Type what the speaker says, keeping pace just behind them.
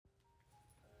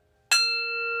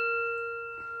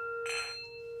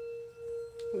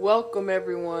Welcome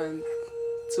everyone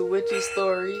to Witchy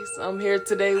Stories. I'm here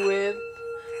today with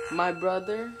my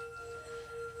brother,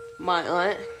 my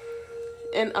aunt,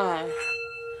 and I.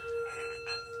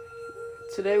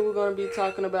 Today we're going to be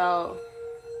talking about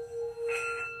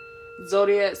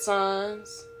zodiac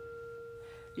signs,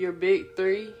 your big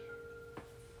three,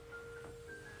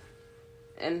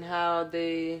 and how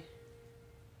they...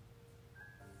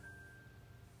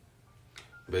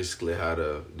 Basically, how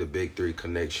the big three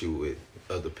connects you with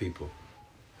other people.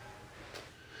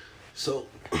 So,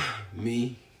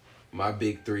 my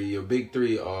big three, your big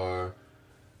three are,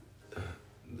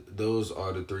 those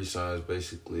are the three signs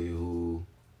basically who,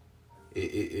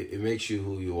 it makes you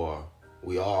who you are.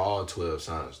 We are all 12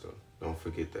 signs though, don't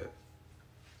forget that.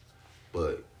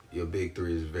 But your big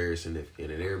three is very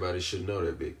significant and everybody should know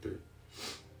their big three.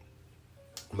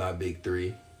 My big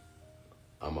three,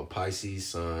 I'm a Pisces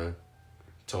sun,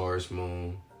 Taurus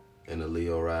moon, and a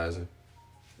Leo rising.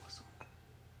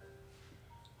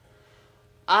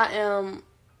 I am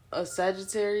a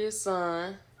Sagittarius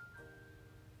sun,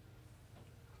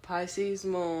 Pisces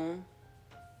moon,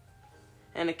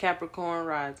 and a Capricorn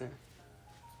rising.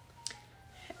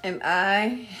 And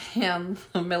I am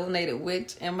a melanated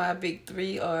witch, and my big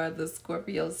three are the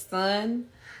Scorpio sun,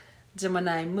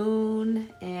 Gemini moon,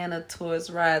 and a Taurus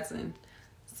rising.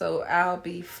 So I'll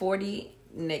be 40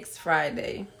 next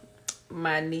Friday.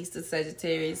 My niece, the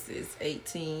Sagittarius, is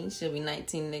 18. She'll be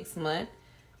 19 next month.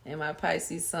 And my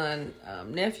Pisces son,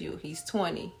 nephew, he's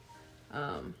 20.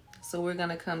 So we're going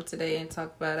to come today and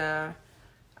talk about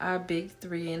our big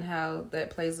three and how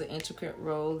that plays an intricate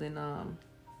role in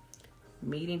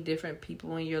meeting different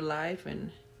people in your life and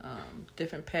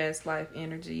different past life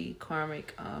energy,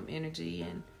 karmic energy,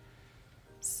 and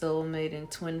soulmate and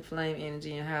twin flame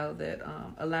energy, and how that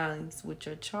aligns with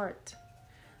your chart.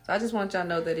 So I just want y'all to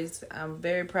know that I'm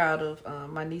very proud of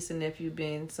my niece and nephew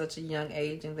being such a young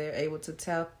age, and they're able to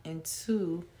tap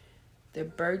into their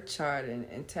birth chart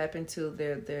and tap into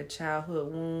their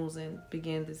childhood wounds and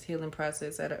begin this healing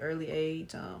process at an early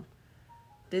age.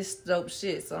 This dope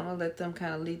shit. So I'm going to let them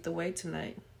kind of lead the way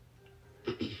tonight.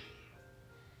 Okay,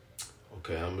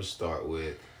 I'm going to start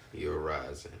with your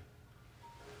rising.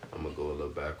 I'm going to go a little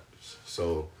backwards.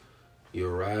 So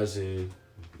your rising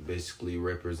basically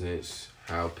represents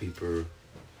how people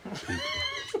that's not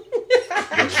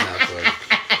funny.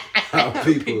 How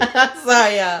people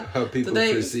sorry, y'all. How people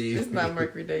Today, perceive. It's not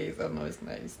Mercury days. I know it's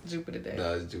not. It's Jupiter day.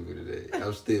 No, it's Jupiter day.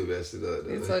 I'm still messing up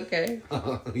though. It's okay.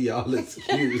 Y'all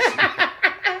excuse.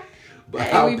 But hey,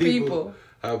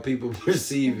 how people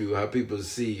perceive you, how people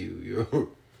see you.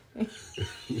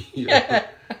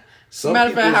 Matter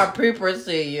of fact, how people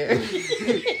see you.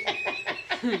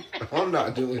 I'm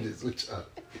not doing this with y'all.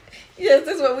 Yes,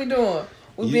 that's what we doing.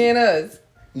 We being us.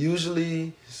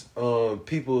 Usually,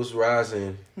 people's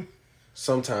rising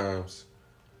sometimes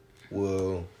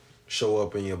will show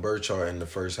up in your birth chart in the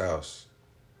first house.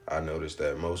 I noticed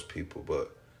that most people, but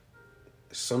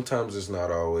sometimes it's not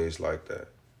always like that.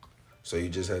 So you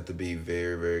just have to be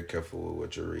very, very careful with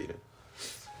what you're reading.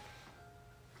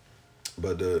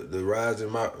 But the rising,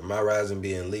 my rising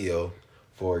being Leo,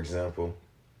 for example,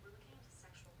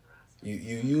 you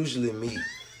usually meet.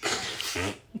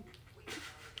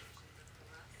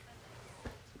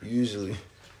 Usually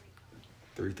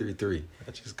 333.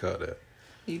 I just caught that.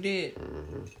 You did.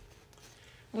 Mm-hmm.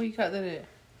 What you caught that at?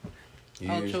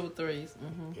 Triple threes.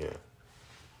 Mm-hmm. Yeah.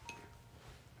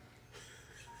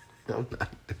 I'm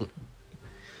not doing.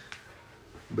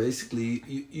 Basically,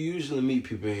 you usually meet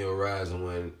people in your rising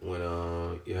when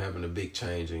you're having a big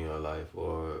change in your life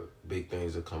or big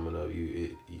things are coming up.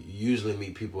 You usually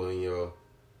meet people in your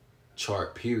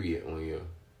chart period when you're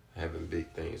having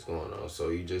big things going on. So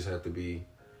you just have to be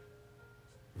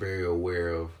very aware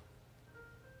of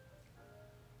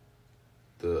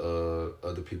the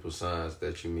other people's signs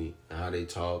that you meet and how they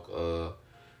talk,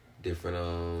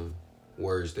 different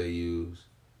words they use,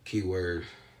 keywords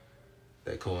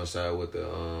that coincide with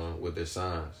their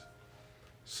signs.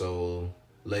 So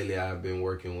lately I've been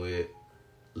working with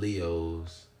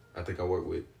Leos. I think I work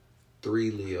with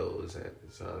 3 Leos at the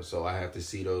time. So I have to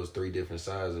see those 3 different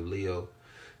sides of Leo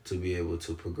to be able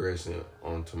to progress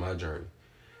onto my journey.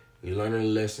 You're learning a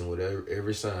lesson with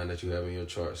every sign that you have in your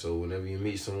chart. So whenever you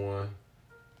meet someone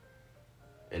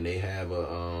and they have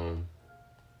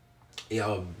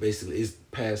basically it's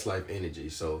past life energy.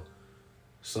 So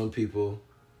some people,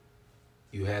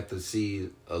 you have to see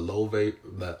a low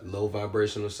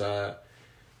vibrational side,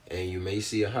 and you may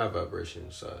see a high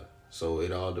vibrational side. So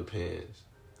it all depends.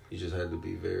 You just have to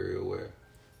be very aware.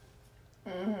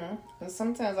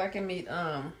 Sometimes I can meet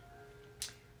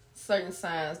certain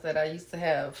signs that I used to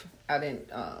have, I didn't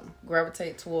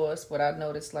gravitate towards. But I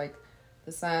noticed like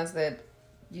the signs that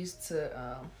used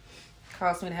to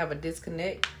cause me to have a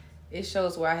disconnect. It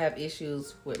shows where I have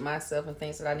issues with myself and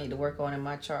things that I need to work on in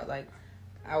my chart. Like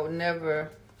I would never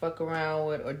fuck around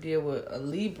with or deal with a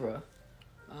Libra.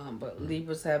 But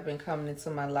Libras have been coming into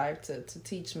my life to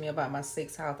teach me about my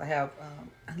sixth house. I have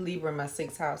Libra in my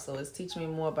sixth house, so it's teaching me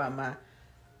more about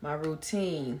my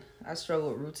routine. I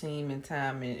struggle with routine and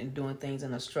time and doing things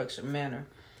in a structured manner.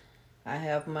 I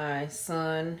have my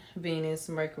Sun, Venus,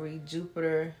 Mercury,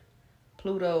 Jupiter,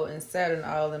 Pluto, and Saturn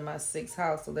all in my sixth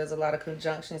house. So there's a lot of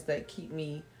conjunctions that keep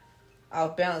me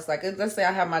off balance. Like let's say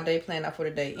I have my day planned out for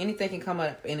the day. Anything can come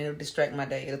up and it'll distract my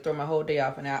day. It'll throw my whole day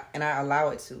off, and I allow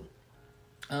it to.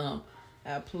 I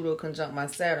have Pluto conjunct my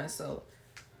Saturn, so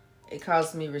it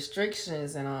causes me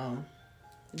restrictions and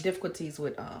difficulties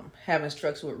with having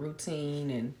structure with routine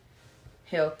and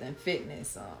health and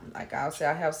fitness. Like I'll say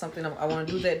I have something I want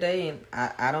to do that day, and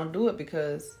I don't do it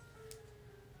because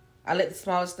I let the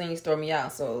smallest things throw me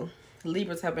out. So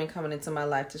Libras have been coming into my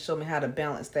life to show me how to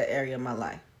balance that area of my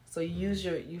life. So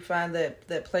you find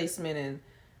that placement and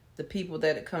the people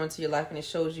that come into your life, and it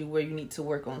shows you where you need to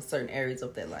work on certain areas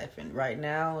of that life. And right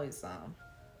now it's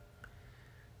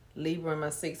Libra in my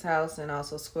sixth house, and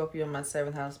also Scorpio in my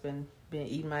seventh house been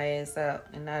eating my ass out,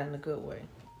 and not in a good way.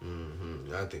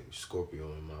 I think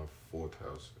Scorpio in my fourth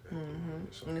house.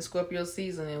 In the Scorpio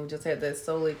season, and we just had that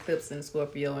solar eclipse in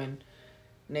Scorpio, and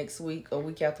next week or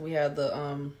week after we have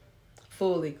the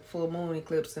full moon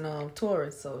eclipse in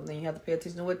Taurus. So then you have to pay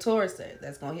attention to what Taurus says.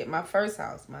 That's gonna hit my first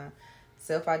house, my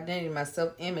self-identity, my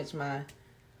self-image, my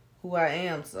who I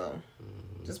am. So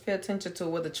just pay attention to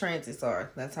what the transits are.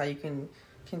 That's how you can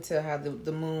tell how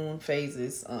the moon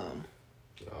phases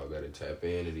y'all gotta tap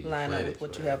into these line up planets, with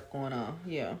what man. you have going on.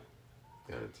 Yeah,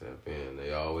 Gotta tap in.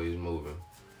 They always moving.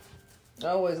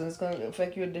 always, and it's going to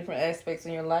affect you in different aspects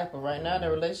in your life. But right now, the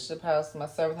relationship house, my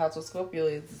seventh house with Scorpio,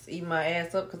 is eating my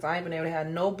ass up because I ain't been able to have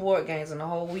no board games in the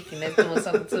whole week, and that's doing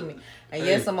something to me. And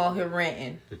yes, I'm out here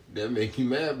ranting. That make you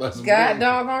mad about some God board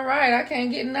doggone right, I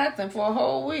can't get nothing for a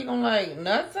whole week. I'm like,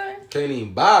 nothing? Can't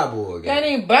even buy a board game. Can't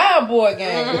even buy a board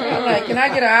game. I'm like, can I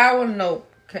get an hour? No.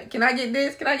 Can I get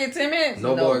this? Can I get 10 minutes?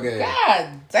 No board game.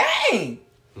 God dang.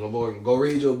 No board. Go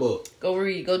read your book. Go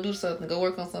read. Go do something. Go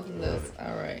work on something else.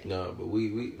 All right. No, but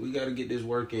we got to get this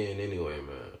work in anyway,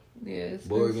 man. Yes.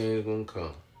 Board games gonna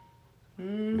come.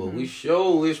 Mm-hmm. But we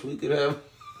sure wish we could have.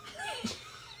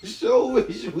 Sure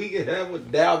wish we could have a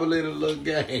dabble in a little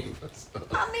game.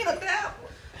 I need a dabble.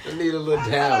 I need a little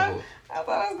dabble. I thought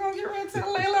I was going to get ready to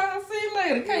tell Layla I'll see you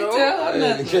later. Can't No, tell her I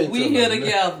nothing. can't We tell here her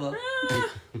together.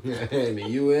 And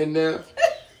you in there?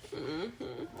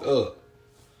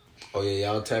 Oh yeah,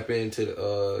 y'all tap into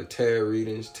the tarot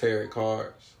readings, tarot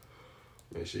cards.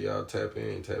 Make sure y'all tap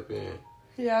in.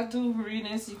 Yeah, I do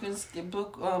readings. You can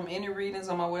book any readings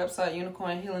on my website,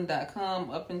 unicornhealing.com,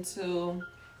 up until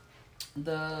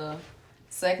the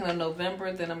 2nd of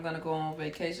November. Then I'm going to go on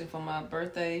vacation for my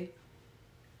birthday.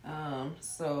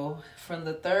 So from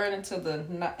the 3rd until the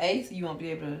 8th, you won't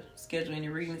be able to schedule any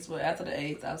readings. But after the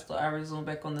 8th, I resume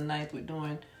back on the 9th with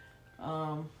doing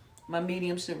my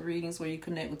mediumship readings where you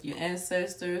connect with your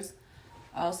ancestors.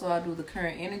 Also, I do the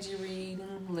current energy reading,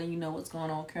 letting you know what's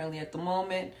going on currently at the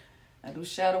moment. I do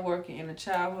shadow work and inner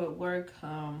childhood work,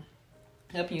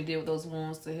 helping you deal with those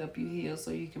wounds to help you heal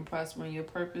so you can prosper in your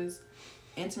purpose.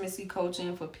 Intimacy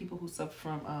coaching for people who suffer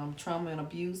from trauma and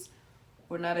abuse,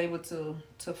 who are not able to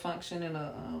function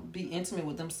and be intimate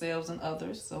with themselves and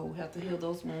others. So we have to heal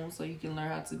those wounds so you can learn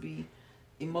how to be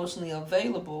emotionally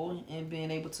available and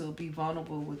being able to be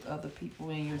vulnerable with other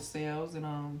people and yourselves. And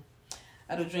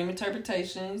I do dream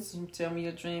interpretations. You tell me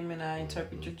your dream and I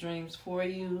interpret your dreams for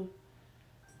you.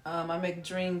 I make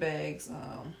dream bags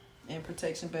and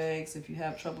protection bags. If you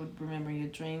have trouble remembering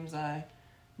your dreams, I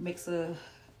mix a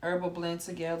herbal blend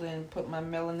together and put my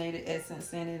melanated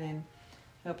essence in it and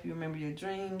help you remember your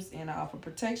dreams. And I offer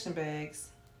protection bags.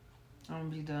 I'm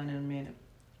gonna be done in a minute.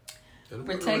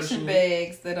 Protection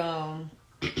bags that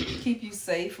keep you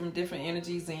safe from different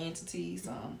energies and entities.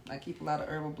 I keep a lot of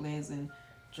herbal blends and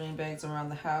dream bags around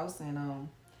the house, and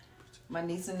my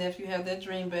niece and nephew have their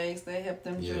dream bags. They help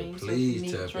them dream. Please so if you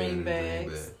need tap dream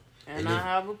bags. bag. And I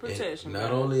have a protection Not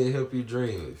bag. only it help you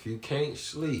dream, if you can't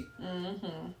sleep,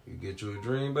 you get you a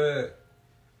dream bag,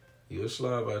 you'll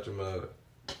slide out your mother.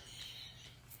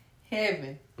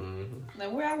 Heaven.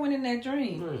 Now, where I went in that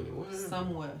dream? What?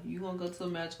 Somewhere. You gonna go to a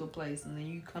magical place, and then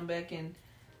you come back and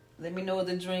let me know what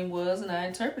the dream was, and I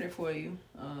interpret it for you.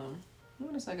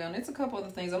 What else I got? It's a couple other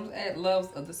things. I'm gonna add loves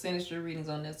of the synastry readings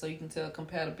on there, so you can tell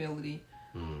compatibility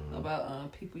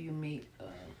about people you meet.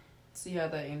 see how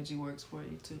that energy works for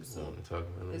you too. So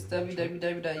it's it.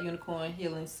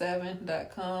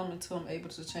 www.unicornhealing7.com until I'm able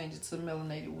to change it to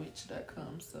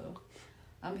melanatedwitch.com. So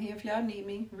I'm here if y'all need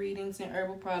me. Readings and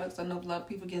herbal products. I know a lot of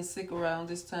people getting sick around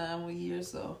this time of year,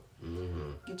 so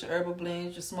get your herbal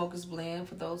blends, your smoker's blend.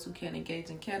 For those who can't engage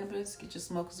in cannabis, get your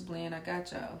smoker's blend. I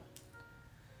got y'all.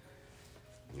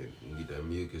 Get that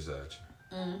mucus out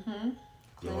you.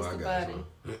 Cleanse the body.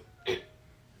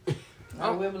 I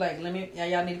will be like,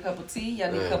 y'all need a cup of tea?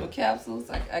 Y'all need a couple capsules?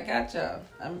 I got y'all.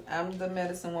 I'm the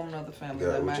medicine woman of the family.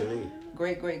 Got like what my you need.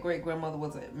 great grandmother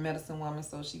was a medicine woman,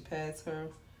 so she passed her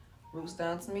roots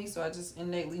down to me. So I just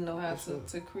innately know how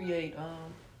to create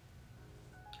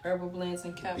herbal blends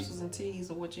and capsules and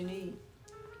teas or what you need.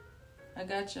 I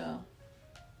got y'all.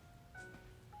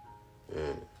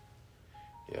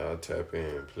 Y'all tap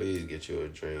in. Please get you a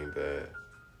dream bag.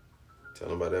 Tell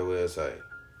them about that website.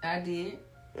 I did.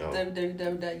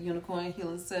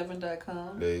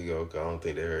 www.unicornhealing7.com. There you go. I don't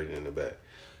think they heard it in the back.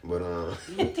 But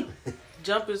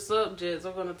Jumping subjects.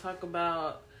 I'm gonna talk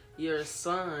about your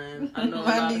son. I know.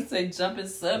 Why need to say jumping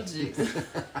subjects?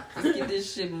 Let's get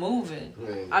this shit moving.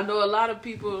 I know a lot of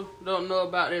people don't know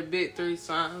about their big three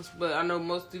signs, but I know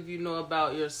most of you know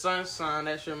about your sun sign.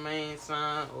 That's your main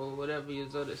sign, or whatever your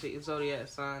zodiac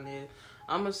sign is.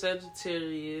 I'm a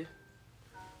Sagittarius.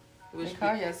 They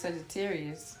call you a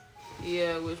Sagittarius.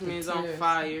 Yeah, which means I'm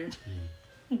fire.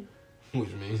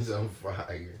 Which means I'm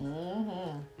fire.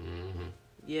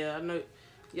 Yeah, I know.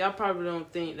 Y'all probably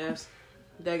don't think that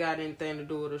got anything to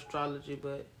do with astrology,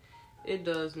 but it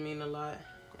does mean a lot,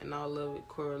 and all of it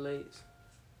correlates.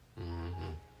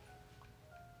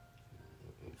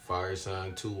 Fire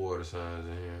sign, 2 water signs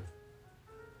in here.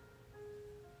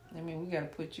 I mean, we gotta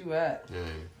put you out. Yeah.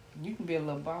 You can be a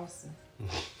little bossy.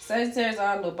 Sagittarius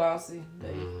are a little bossy.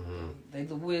 They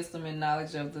the wisdom and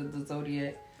knowledge of the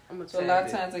zodiac. So a lot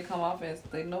of times they come off as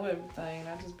they know everything.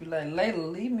 I just be like,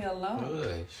 Layla, leave me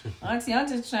alone. Auntie, I'm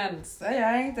just trying to say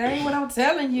that ain't what I'm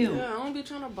telling you. Yeah, I don't be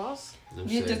trying to boss.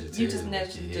 You just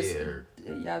naturally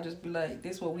y'all just be like,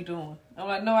 this what we doing. I'm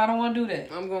like, no, I don't want to do that.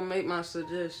 I'm gonna make my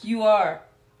suggestion. You are.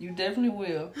 You definitely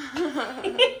will.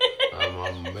 I'm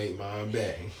gonna make mine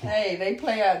back. Hey, they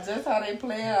play out just how they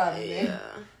play out. Yeah.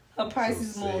 Her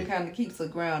Pisces moon kind of keeps her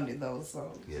grounded though,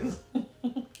 so. Yeah.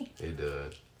 It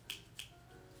does.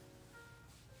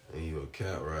 And you a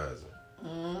cat rising.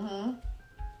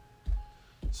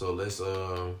 So let's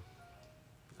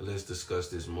discuss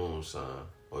this moon sign.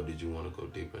 Or did you want to go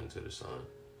deeper into the sun?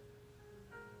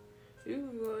 You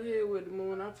can go ahead with the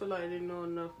moon. I feel like they know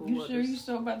enough of you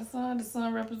sure about the sun? The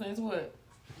sun represents what?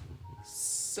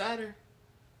 Saturn.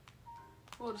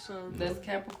 What the sun? That's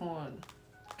Capricorn.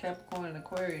 Capricorn and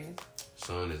Aquarius.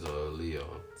 Sun is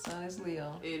Leo. Sun is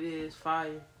Leo. It is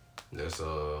fire. That's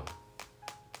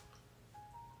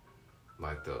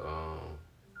like the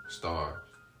stars.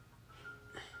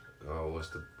 What's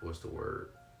the word?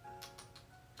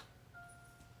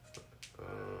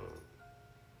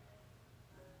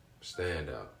 Stand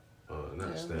out.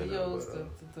 Not stand Leo's out.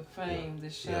 But, the fame, the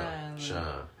shine. Yeah,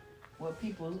 shine. What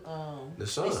people the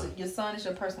sun. Your sun is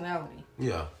your personality.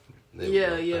 Yeah.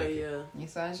 Yeah. Your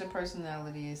sign is your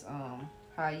personality is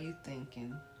how you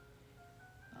thinking,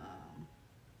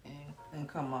 and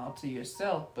come out to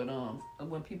yourself. But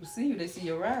when people see you, they see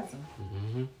your rising.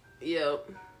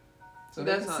 Yep. So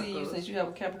they can see you since you have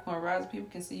a Capricorn rising. People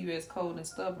can see you as cold and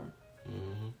stubborn,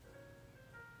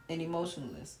 and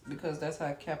emotionless because that's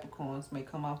how Capricorns may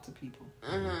come off to people.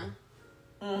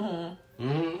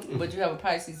 But you have a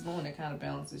Pisces moon that kind of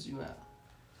balances you out.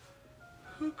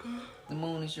 Okay. The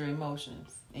moon is your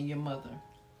emotions and your mother.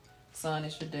 Sun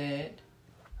is your dad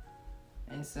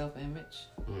and self-image.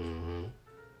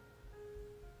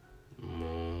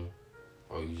 Moon.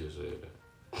 Oh, you just said that.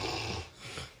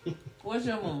 What's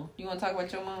your moon? You want to talk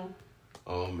about your moon?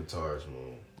 Oh, I'm a Taurus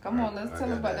moon. Come on, let's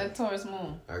tell about that Taurus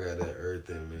moon. I got that earth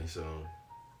in me, so.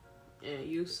 Yeah,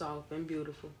 you soft and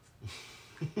beautiful.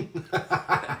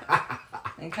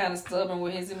 And kind of stubborn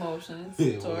with his emotions.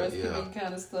 Taurus can be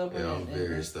kind of stubborn. Yeah, I'm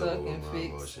very and stubborn stuck with and my fixed.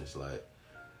 emotions. Like,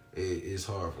 it's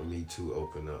hard for me to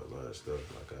open up a lot of stuff.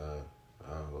 Like,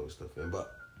 I hold stuff in.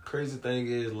 But crazy thing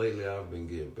is, lately I've been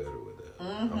getting better with that.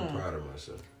 I'm proud of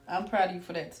myself. I'm proud of you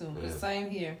for that too. Yeah. The same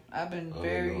here. I've been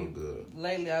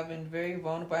lately I've been very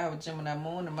vulnerable. I have a Gemini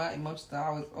moon and my emotions are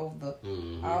always all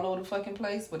over the fucking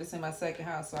place, but it's in my second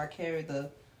house. So I carry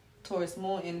the Taurus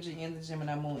moon energy and the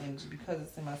Gemini moon energy because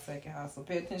it's in my second house. So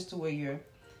pay attention to where your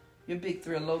big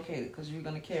three are located because you're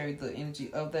going to carry the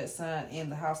energy of that sign in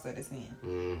the house that it's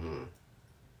in.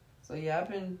 So yeah, I've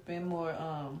been more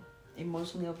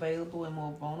emotionally available and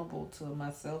more vulnerable to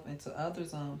myself and to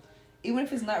others even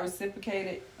if it's not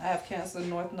reciprocated, I have Cancer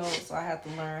North Node, so I have to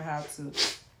learn how to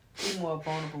be more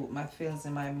vulnerable with my feelings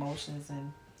and my emotions.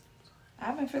 And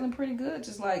I've been feeling pretty good,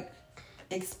 just like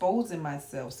exposing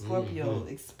myself. Scorpio,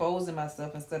 exposing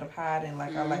myself instead of hiding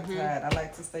like I like to hide. I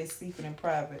like to stay secret and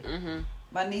private.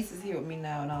 My niece is here with me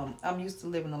now, and I'm used to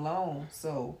living alone,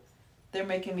 so they're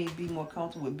making me be more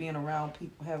comfortable with being around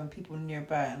people, having people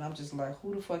nearby, and I'm just like,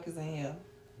 who the fuck is in here?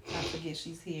 I forget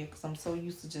she's here because I'm so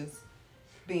used to just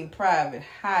being private,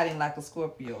 hiding like a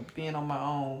Scorpio, being on my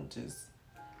own, just.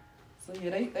 So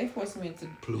yeah, they forced me into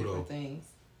different things.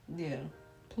 Yeah,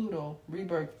 Pluto,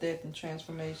 rebirth, death, and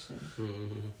transformation.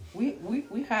 We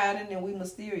hiding and we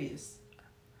mysterious.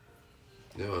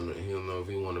 He don't know if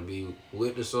he want to be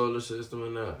with the solar system or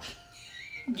not.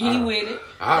 Get him with it.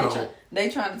 I don't. They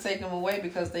trying to take him away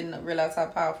because they realize how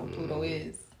powerful Pluto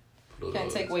is. You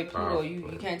can't take away Pluto.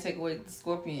 You can't take away the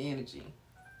Scorpion energy.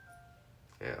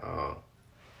 Yeah.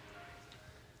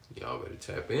 Y'all better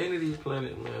tap into these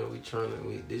planets, man. We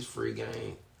this free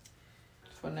game.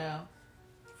 For now.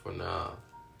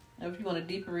 If you want a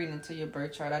deeper reading into your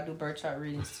birth chart, I do birth chart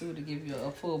readings too to give you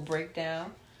a full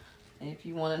breakdown. And if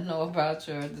you want to know about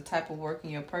the type of work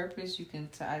and your purpose, you can.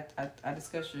 I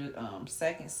discuss your 2nd,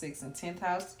 6th, and 10th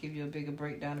house to give you a bigger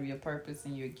breakdown of your purpose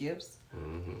and your gifts.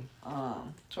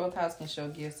 12th house can show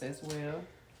gifts as well.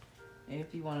 And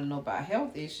if you want to know about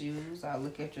health issues, I'll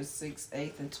look at your 6th,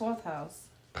 8th, and 12th house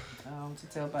to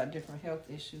tell about different health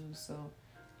issues. So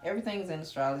everything's in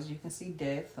astrology. You can see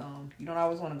death. You don't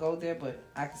always want to go there, but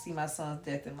I can see my son's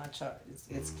death in my chart.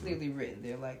 It's clearly written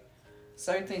there. Like,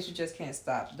 certain things you just can't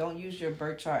stop. Don't use your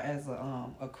birth chart as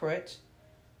a crutch,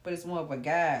 but it's more of a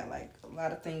guide. Like, a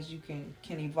lot of things you can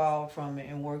evolve from it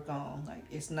and work on. Like,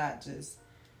 it's not just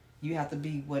you have to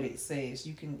be what it says.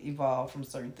 You can evolve from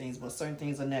certain things, but certain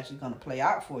things are naturally going to play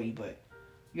out for you, but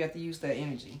you have to use that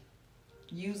energy.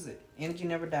 Use it. Energy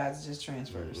never dies. It just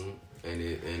transfers.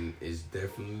 And it's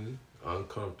definitely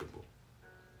uncomfortable.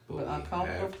 But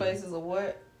uncomfortable places are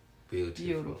what?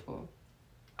 Beautiful.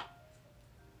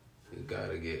 You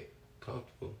gotta get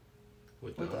comfortable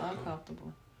with the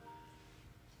uncomfortable.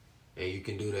 And you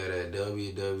can do that at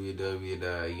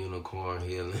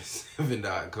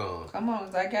www.unicornhealing7.com. Come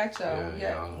on, I got y'all.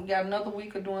 We got another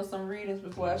week of doing some readings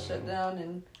before I shut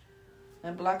down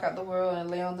and block out the world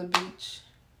and lay on the beach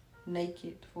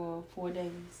naked for 4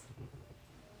 days.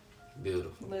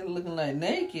 Beautiful. Looking like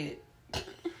naked.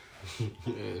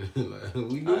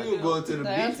 We knew you were going to the beach,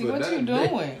 Auntie, what you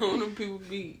doing? On the people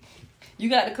beach. You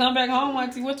got to come back home,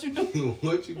 Auntie. What you doing?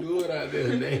 What you doing out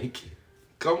there naked?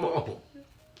 Come on.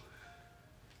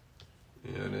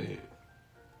 Yeah,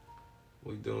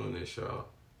 we doing this, y'all.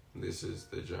 This is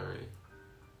the journey.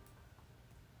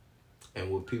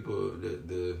 And what people,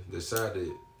 the side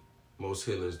that most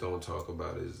healers don't talk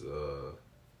about is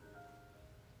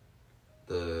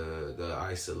the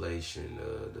isolation,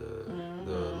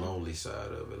 the lonely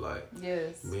side of it. Like,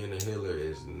 yes, being a healer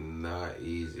is not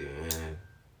easy, and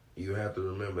you have to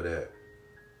remember that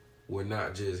we're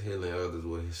not just healing others;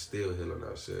 we're still healing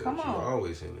ourselves. Come on. You're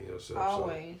always healing yourself.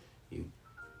 Always. So you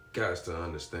got to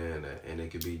understand that, and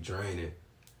it can be draining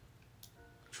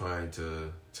trying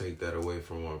to take that away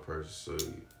from one person. So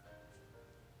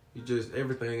you just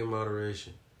everything in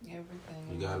moderation. Everything.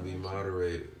 You gotta be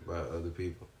moderated by other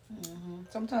people.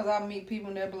 Sometimes I meet people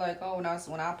and they'll be like, "Oh, when I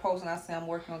post and I say I'm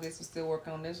working on this and still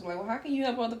working on this," I'm like, "Well, how can you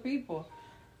help other people?"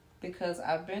 Because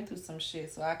I've been through some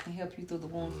shit, so I can help you through the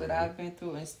wounds that I've been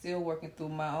through and still working through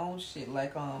my own shit.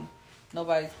 Like,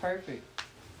 nobody's perfect.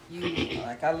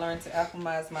 Like, I learned to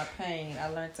alchemize my pain. I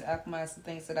learned to alchemize the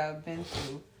things that I've been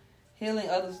through, healing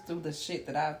others through the shit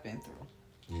that I've been through.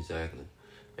 Exactly,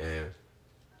 and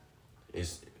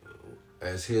it's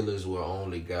as healers, we're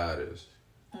only guiders.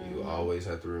 You always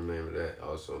have to remember that.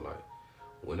 Also, like,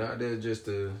 we're not there just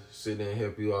to sit there and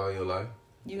help you all your life.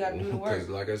 You gotta do the work. Because,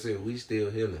 like I said, we still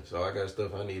healing. So I got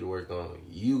stuff I need to work on.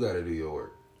 You gotta do your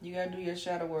work. You gotta do your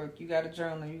shadow work. You gotta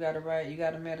journal. You gotta write. You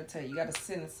gotta meditate. You gotta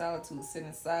sit in solitude, sit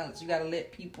in silence. You gotta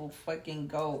let people fucking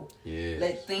go. Yes.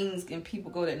 Let things and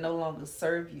people go that no longer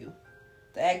serve you.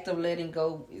 The act of letting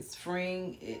go is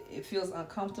freeing. It feels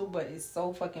uncomfortable, but it's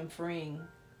so fucking freeing.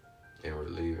 And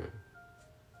relieving.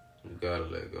 You gotta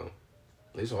let go.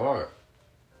 It's hard.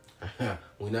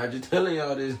 We're not just telling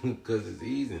y'all this because it's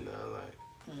easy now. Like,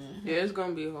 yeah, it's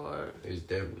gonna be hard. It's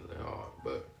definitely hard,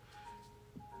 but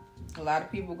a lot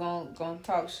of people gonna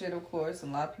talk shit, of course,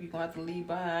 and a lot of people gonna have to leave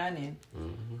behind, and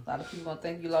a lot of people gonna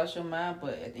think you lost your mind.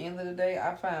 But at the end of the day,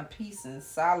 I find peace and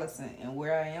solace in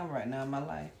where I am right now in my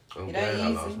life. I'm glad I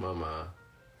lost my mind.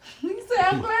 You say,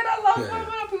 I'm glad I lost my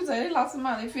mind. People say they lost their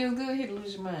mind. It feels good here to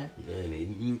lose your mind.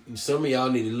 Man, some of y'all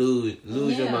need to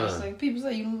lose your mind. So people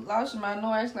say you lost your mind.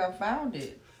 No, actually, I found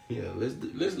it. Yeah,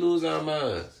 let's lose our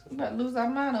minds. We about to lose our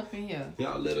mind up in here.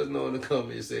 Y'all let us know in the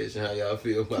comment section how y'all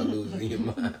feel about losing your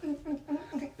mind.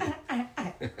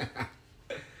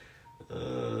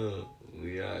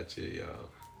 We out here, y'all.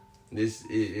 This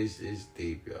it's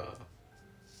deep, y'all.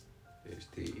 It's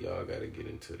deep. Y'all gotta get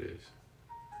into this.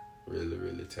 Really,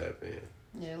 really tap in.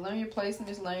 Yeah, learn your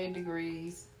placements, learn your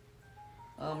degrees.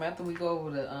 After we go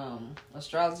over the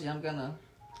astrology, I'm gonna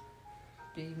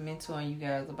be mentoring you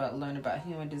guys about learning about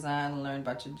human design and learn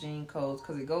about your gene codes,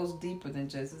 because it goes deeper than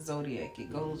just zodiac.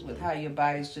 It goes with how your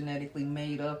body's genetically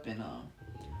made up and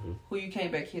who you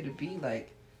came back here to be.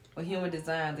 Like with human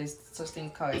design, there's such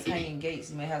things called as hanging gates.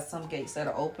 You may have some gates that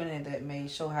are open and that may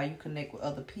show how you connect with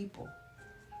other people.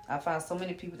 I find so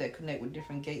many people that connect with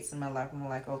different gates in my life. I'm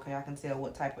like, okay, I can tell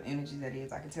what type of energy that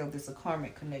is. I can tell if this is a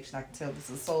karmic connection. I can tell if this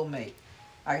is a soulmate.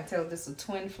 I can tell if this is a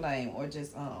twin flame or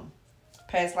just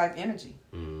past life energy.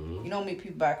 You don't meet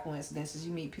people by coincidences.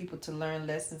 You meet people to learn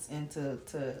lessons and to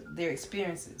their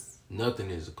experiences. Nothing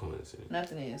is a coincidence.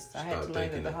 Nothing is. I had to learn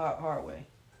it the hard way.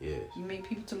 Yes. You meet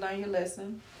people to learn your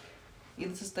lesson,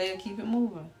 either to stay or keep it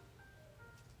moving.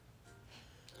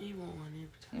 You want one every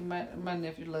time. My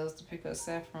nephew loves to pick up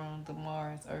saffron, the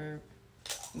Mars herb.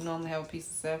 You normally have a piece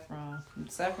of saffron.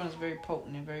 Saffron is very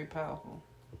potent and very powerful.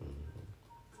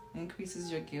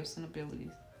 Increases your gifts and abilities.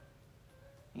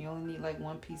 You only need like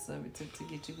one piece of it to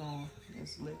get you going.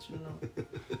 Just to let you know.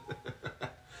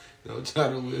 Don't try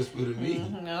to whisper to me.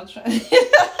 I'll try.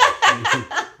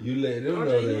 You let them know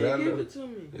that. I Give know. it to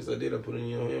me. Yes, I did. I put it in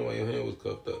your hand while your hand was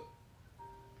cuffed up.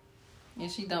 And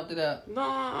she dumped it up. No,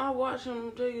 I watch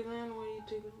him take it in when you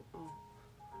take it. Oh.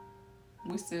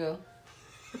 We still.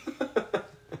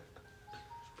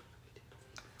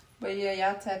 But yeah,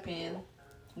 y'all tap in.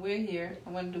 We're here. I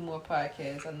want to do more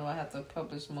podcasts. I know I have to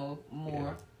publish more.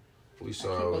 Yeah. We I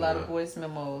saw keep a lot of voice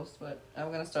memos, but I'm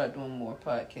going to start doing more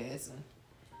podcasts. And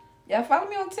y'all follow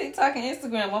me on TikTok and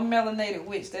Instagram. I'm Melanated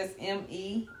Witch. That's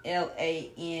MELANATED.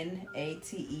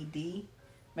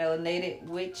 Melanated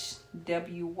Witch,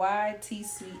 WYTCH.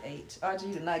 RG,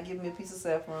 you did not give me a piece of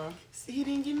saffron. See, he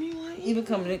didn't give me one. Even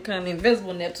kind of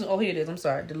invisible Neptune. Oh, here it is. I'm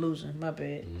sorry. Delusion. My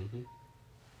bad.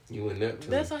 You in Neptune.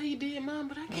 That's how he did mine,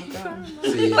 but I can't find mine.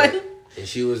 See, and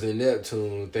she was in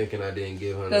Neptune thinking I didn't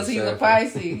give her no Because he's a saffron.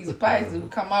 Pisces. He's a Pisces. Who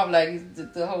come off like he's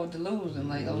the whole delusion.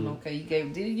 Like, oh, no, okay,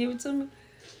 did you give it to me?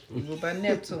 You go by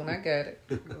Neptune. I got it.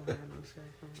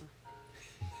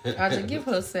 I just give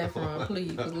her saffron,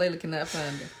 please, because Layla cannot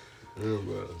find it.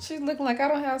 Bro. She's looking like I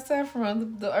don't have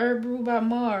saffron. The herb brewed by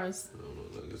Mars.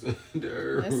 The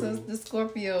herb. This is the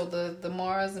Scorpio, the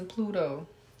Mars and Pluto.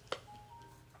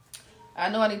 I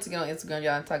know I need to get on Instagram,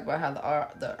 y'all, and talk about how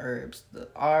the herbs,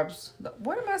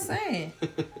 what am I saying?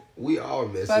 We all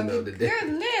messing up today.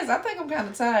 Goodness, I think I'm kind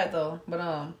of tired though.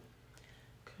 But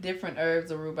different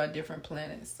herbs are ruled by different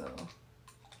planets, so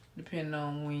depending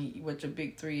on what your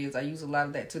big three is, I use a lot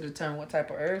of that to determine what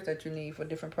type of herbs that you need for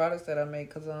different products that I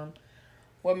make. Cause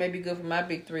what may be good for my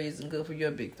big three isn't good for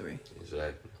your big three.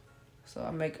 Exactly. So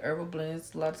I make herbal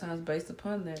blends a lot of times based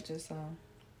upon that. Just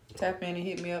tap in and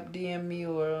hit me up, DM me,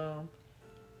 or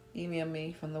email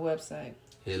me from the website.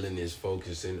 Healing is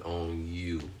focusing on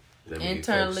you. That means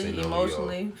Internally, focusing on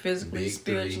emotionally, physically, big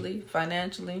spiritually,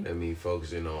 financially. That means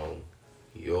focusing on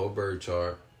your birth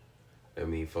chart. That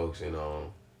means focusing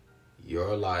on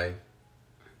your life.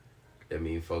 That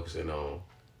means focusing on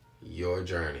your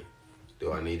journey.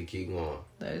 Do I need to keep going?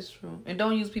 That is true. And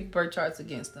don't use people's birth charts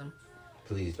against them.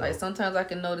 Please don't. Like sometimes I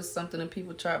can notice something in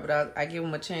people's chart, but I give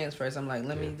them a chance first. I'm like,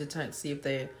 let me see if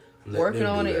they're working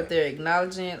on it, if they're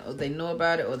acknowledging, or they know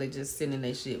about it, or they just sitting in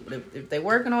their shit. But if they're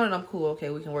working on it, I'm cool.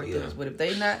 Okay, we can work through this. But if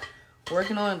they not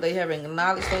working on it, they haven't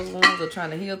acknowledged those wounds or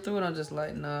trying to heal through it, I'm just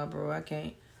like, nah, bro, I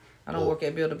can't. I don't work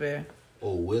at Build-A-Bear.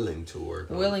 Or willing to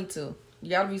work on Willing to. You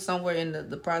gotta be somewhere in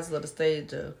the process of the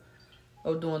stage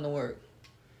of doing the work.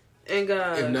 And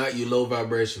guys, if not, you low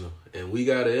vibrational. And we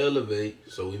gotta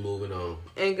elevate, so we moving on.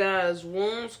 And guys,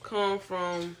 wounds come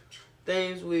from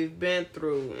things we've been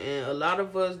through, and a lot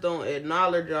of us don't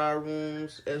acknowledge our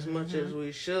wounds as much as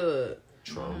we should.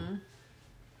 Trauma.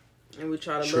 And we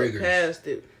try to look past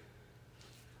it.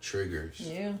 Triggers.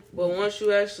 Yeah. But once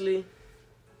you actually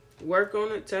work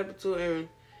on it, tap into it,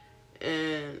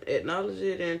 and acknowledge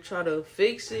it, and try to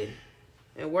fix it,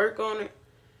 and work on it,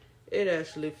 it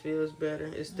actually feels better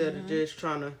instead of just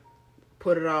trying to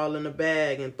put it all in a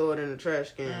bag and throw it in the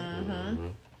trash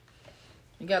can.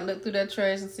 You gotta look through that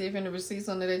trash and see if any receipts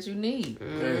on there that you need.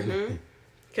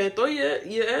 Can't throw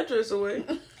your address away.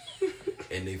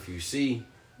 And if you see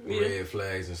Yeah. red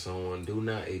flags in someone, do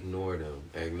not ignore them.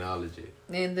 Acknowledge it.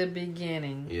 In the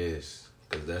beginning. Yes,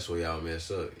 because that's where y'all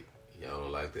mess up. Y'all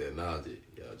don't like to acknowledge it.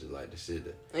 Y'all just like to sit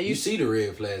there. And You see the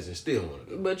red flags and still want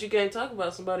to go. But you can't talk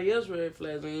about somebody else's red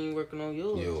flags when you ain't working on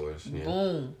yours. Yours, yeah.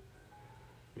 Boom.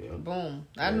 Yeah. Boom.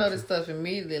 I notice stuff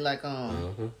immediately. Like,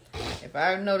 Uh-huh. if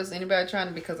I notice anybody trying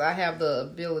to, because I have the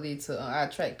ability to, I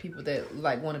attract people that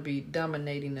like want to be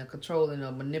dominating and controlling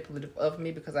or manipulative of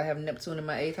me because I have Neptune in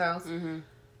my 8th house. Mm-hmm.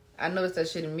 I noticed that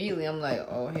shit immediately. I'm like,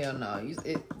 oh hell no!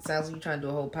 It sounds like you're trying to do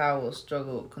a whole power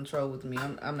struggle, control with me.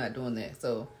 I'm not doing that.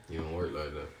 So You don't work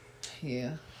like that.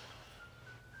 yeah,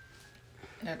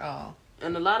 at all.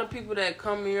 And a lot of people that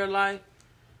come in your life,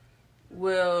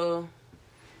 well,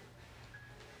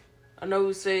 I know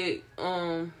we say,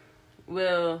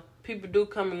 well, people do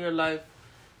come in your life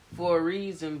for a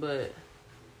reason, but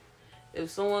if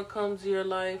someone comes in your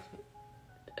life,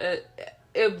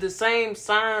 if the same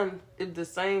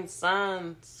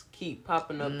signs keep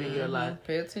popping up in your life,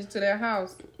 Pay attention to that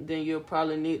house. then you'll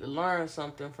probably need to learn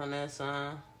something from that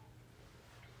sign.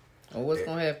 Or what's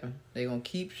gonna happen? They gonna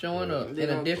keep showing up They in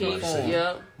a gonna different keep- form.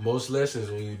 Yeah. Most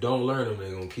lessons, when you don't learn them,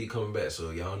 they're going to keep coming back.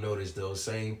 So y'all notice those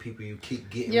same people you keep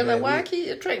getting Yeah, back like why with, keep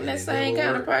attracting that and it same never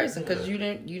kind of work. person? Because Yeah.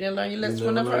 you didn't learn your lesson You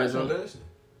from the never learn first your one. lesson.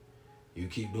 You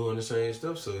keep doing the same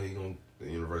stuff, so the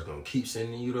universe gonna keep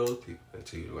sending you those people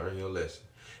until you learn your lesson.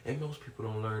 And most people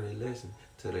don't learn their lesson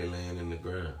till they land in the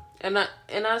ground. And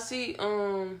I see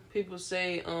people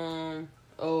say I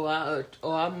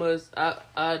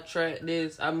attract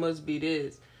this, I must be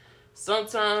this.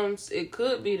 Sometimes it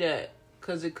could be that,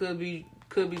 cause it could be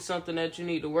something that you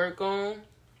need to work on,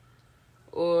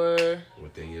 or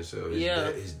Within yourself,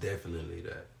 it's definitely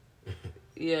that.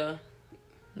 yeah.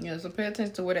 Yeah, so pay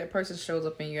attention to where that person shows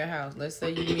up in your house. Let's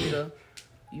say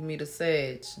you meet a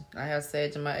Sag. I have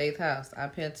Sag in my 8th house. I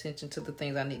pay attention to the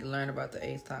things I need to learn about the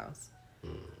 8th house.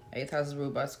 8th house is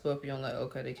ruled by Scorpio. I'm like,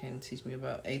 okay, they can't teach me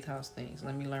about 8th house things.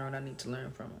 Let me learn what I need to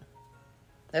learn from them.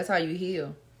 That's how you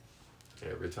heal.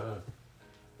 Every time.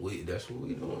 That's what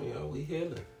we doing, y'all. We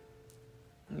healing.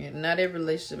 Yeah, not every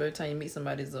relationship, every time you meet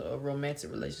somebody is a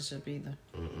romantic relationship either.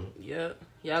 Yeah.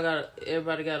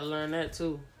 Everybody gotta learn that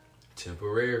too.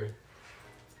 Temporary.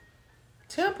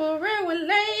 Temporary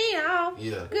layoff.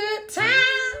 Yeah. Good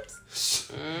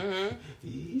times. Mm-hmm.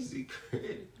 Easy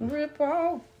credit. Rip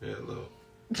off. Hello.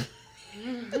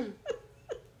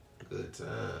 Good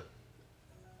time.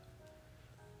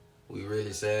 We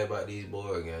really sad about these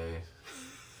board games.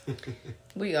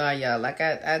 We are, y'all. Like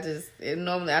I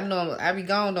be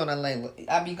gone on a label.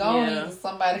 I be gone Yeah. and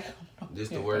somebody. This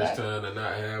the worst time to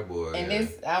not have board And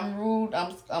games. I'm rude.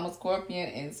 I'm a Scorpion,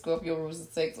 and Scorpio rules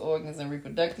the sex organs and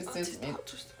reproductive system. And,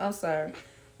 I'm sorry.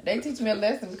 They teach me a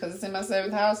lesson because it's in my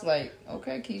 7th house. Like,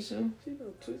 okay, Keisha,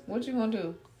 what you gonna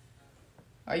do?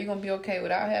 Are you gonna be okay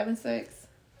without having sex?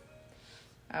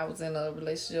 I was in a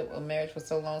relationship, a marriage for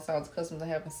so long, so I was accustomed to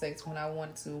having sex when I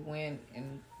wanted to, when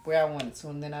and where I wanted to.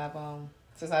 And then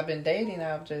since I've been dating,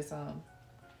 I've just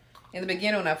in the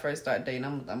beginning when I first started dating,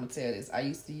 I'm gonna tell you this. I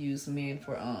used to use men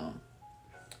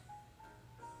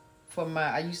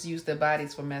I used to use their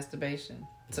bodies for masturbation,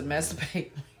 to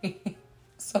masturbate.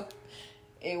 So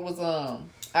it was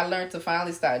I learned to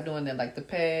finally start doing that. Like the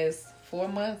past 4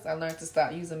 months, I learned to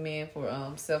stop using men for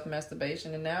self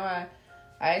masturbation, and now I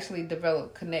actually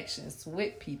develop connections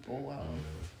with people,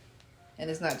 and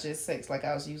it's not just sex like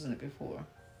I was using it before.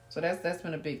 So that's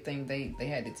been a big thing they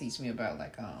had to teach me about.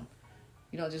 Like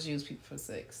you don't just use people for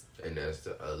sex. And that's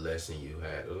a lesson you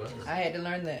had to learn. I had to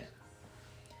learn that.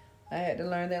 I had to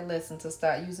learn that lesson to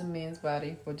start using men's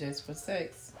body for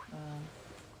sex.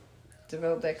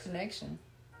 Develop that connection.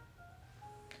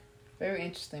 Very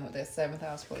interesting with that 7th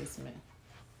house placement.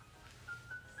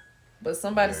 But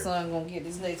somebody's son gonna get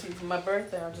this next week for my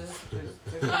birthday. I'm just you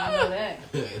know that.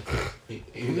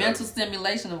 Mental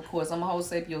stimulation, of course. I'm a whole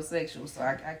sapiosexual, so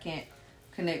I can't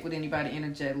connect with anybody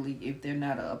energetically if they're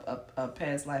not a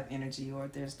past life energy or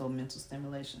if there's no mental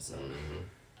stimulation. So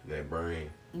That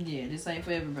brain. yeah, this ain't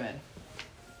for everybody.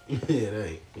 It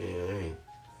ain't. Yeah, it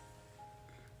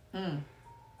ain't.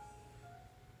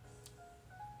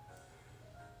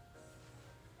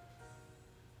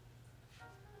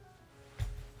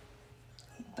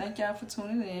 Thank y'all for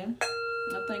tuning in.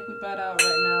 I think we about out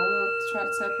right now. We'll try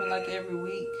to tap in like every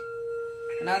week.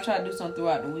 And I'll try to do something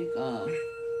throughout the week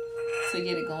to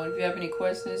get it going. If you have any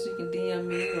questions, you can DM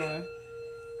me, or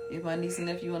if my niece and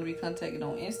nephew want to be contacted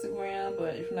on Instagram.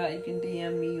 But if not, you can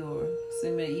DM me or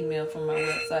send me an email from my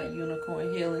website,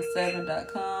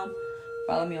 unicornhealing7.com.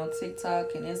 Follow me on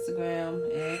TikTok and Instagram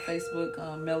and Facebook,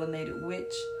 Melanated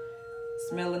Witch.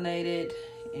 It's melanated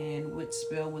and which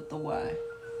spelled with the Y.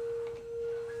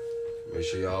 Make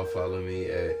sure y'all follow me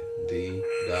at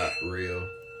d.real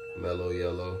mellow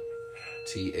yellow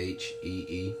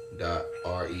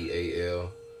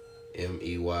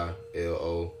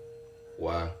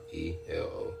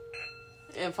THEEDAREALMEYLOYELO.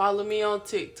 And follow me on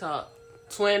TikTok,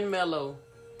 Twin Mellow,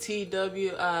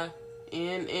 TWINNMELLOW.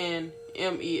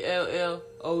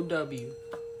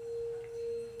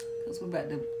 Cause we about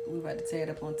to tear it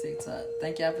up on TikTok.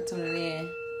 Thank y'all for tuning in.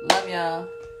 Love y'all.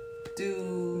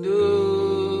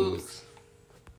 Dudes.